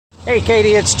Hey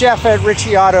Katie, it's Jeff at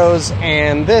Ritchie Autos,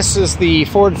 and this is the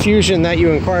Ford Fusion that you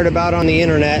inquired about on the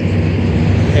internet.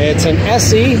 It's an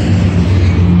SE,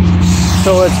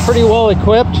 so it's pretty well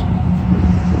equipped,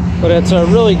 but it's a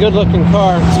really good looking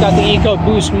car. It's got the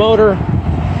EcoBoost motor,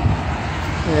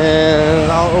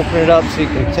 and I'll open it up so you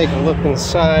can take a look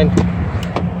inside.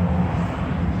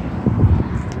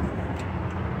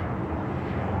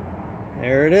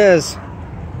 There it is.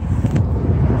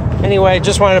 Anyway,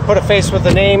 just wanted to put a face with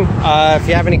the name. If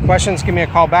you have any questions, give me a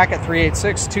call back at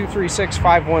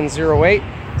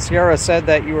 386-236-5108. Sierra said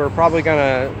that you were probably going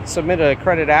to submit a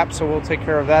credit app, so we'll take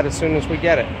care of that as soon as we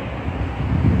get it.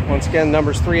 Once again,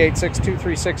 number's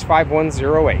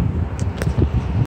 386-236-5108.